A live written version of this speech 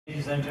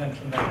Ladies and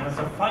gentlemen, as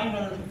a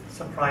final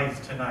surprise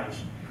tonight,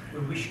 we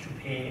wish to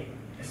pay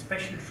a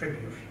special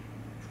tribute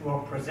to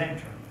our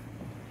presenter,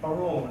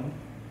 our own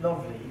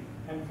lovely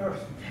and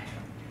versatile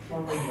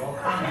Maria.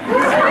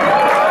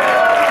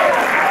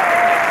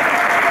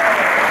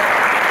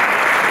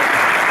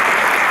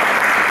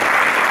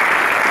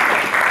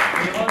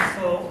 We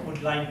also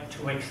would like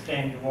to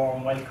extend a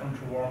warm welcome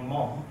to our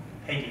mum,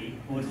 Peggy,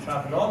 who has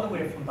travelled all the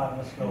way from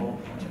Ballinasloe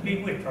to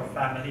be with her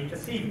family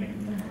this evening.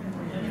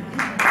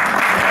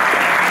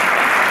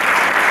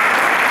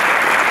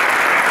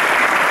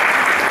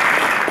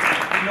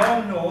 We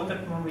all know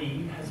that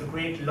Marie has a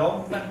great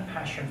love and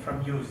passion for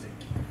music.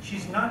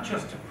 She's not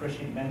just a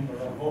pretty member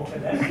of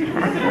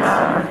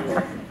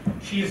Vocalessence.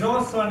 She is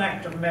also an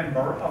active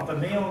member of the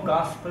Mayo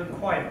Gospel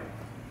Choir,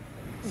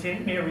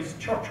 St. Mary's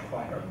Church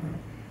Choir,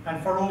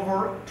 and for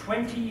over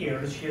 20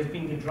 years she has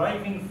been the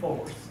driving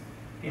force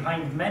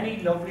behind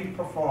many lovely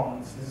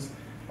performances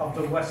of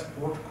the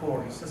Westport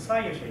Choral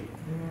Society.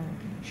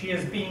 She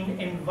has been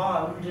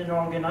involved in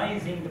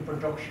organising the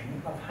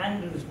production of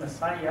Handel's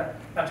Messiah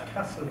at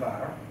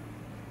Castlebar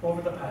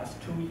over the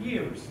past 2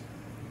 years.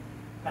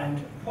 And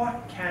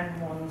what can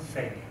one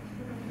say?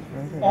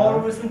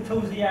 Always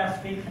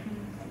enthusiastic,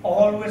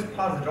 always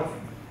positive,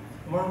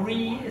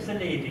 Marie is a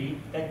lady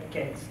that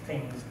gets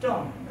things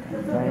done.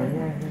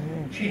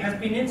 She has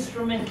been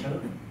instrumental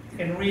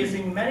in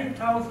raising many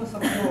thousands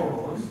of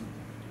euros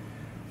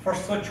for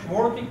such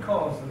worthy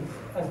causes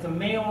as the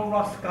Mayo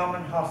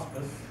Roscommon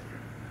Hospice,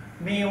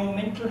 Mayo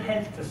Mental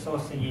Health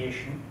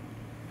Association,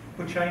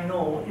 which I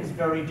know is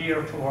very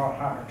dear to our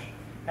heart,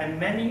 and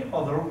many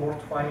other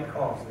worthwhile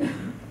causes.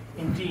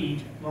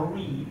 Indeed,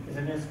 Marie is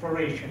an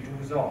inspiration to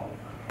us all.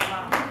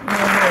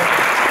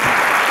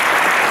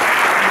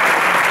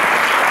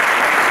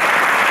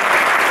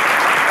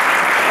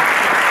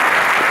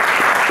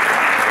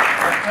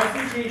 Our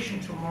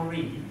presentation to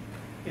Marie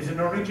is an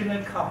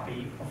original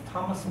copy of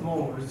Thomas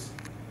More's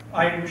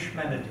Irish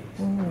Melodies.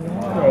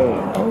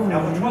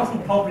 Now, it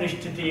wasn't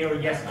published today or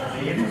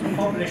yesterday, it was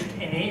published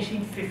in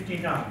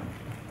 1859.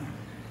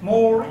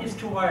 Moore is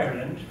to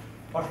Ireland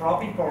what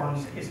Robbie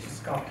Burns is to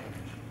Scotland,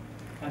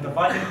 and the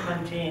volume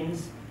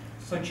contains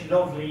such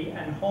lovely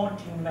and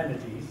haunting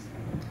melodies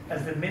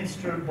as The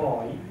Minstrel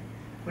Boy,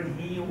 When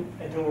He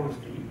Adores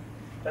Thee,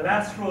 The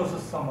Last Rose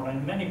of Summer,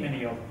 and many,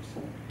 many others.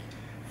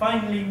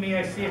 Finally, may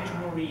I say to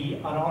Marie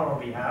on all our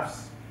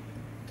behalves,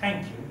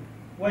 thank you,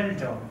 well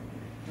done.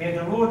 May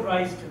the road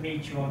rise to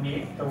meet you, and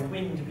may the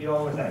wind be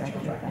always at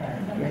your back.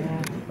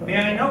 May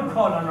I now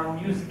call on our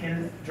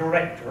musical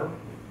director,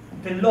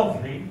 the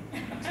lovely,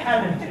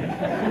 talented,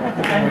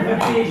 and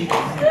vivacious